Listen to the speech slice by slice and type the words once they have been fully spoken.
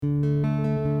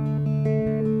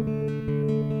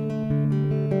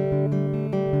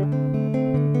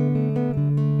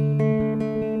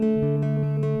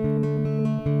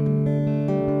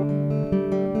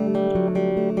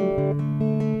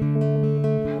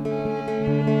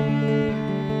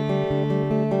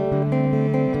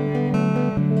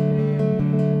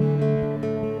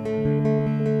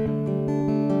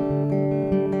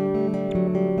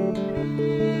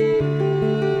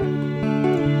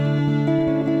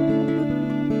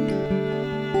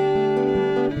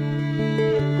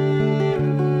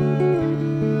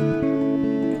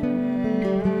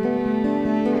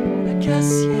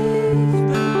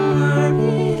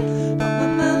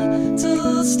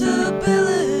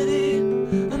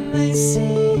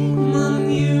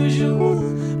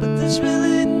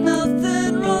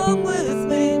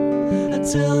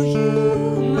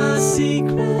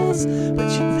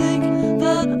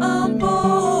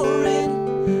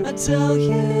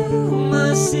you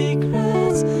my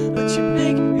secrets, but you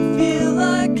make me feel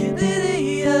like an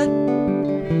idiot.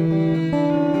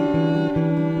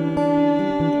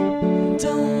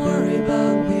 Don't worry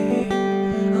about me,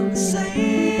 I'm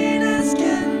sane as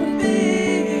can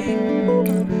be.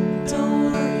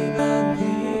 Don't worry about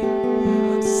me,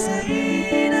 I'm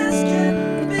sane as can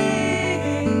be.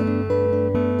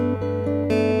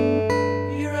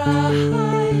 Your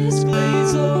eyes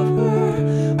glaze over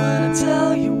when I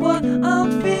tell you what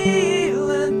I'm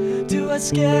feeling. Do I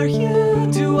scare you?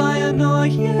 Do I annoy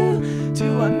you?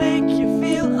 Do I make you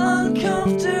feel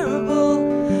uncomfortable?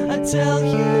 I tell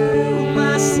you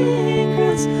my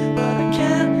secrets, but I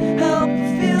can't help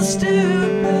but feel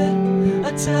stupid.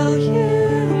 I tell you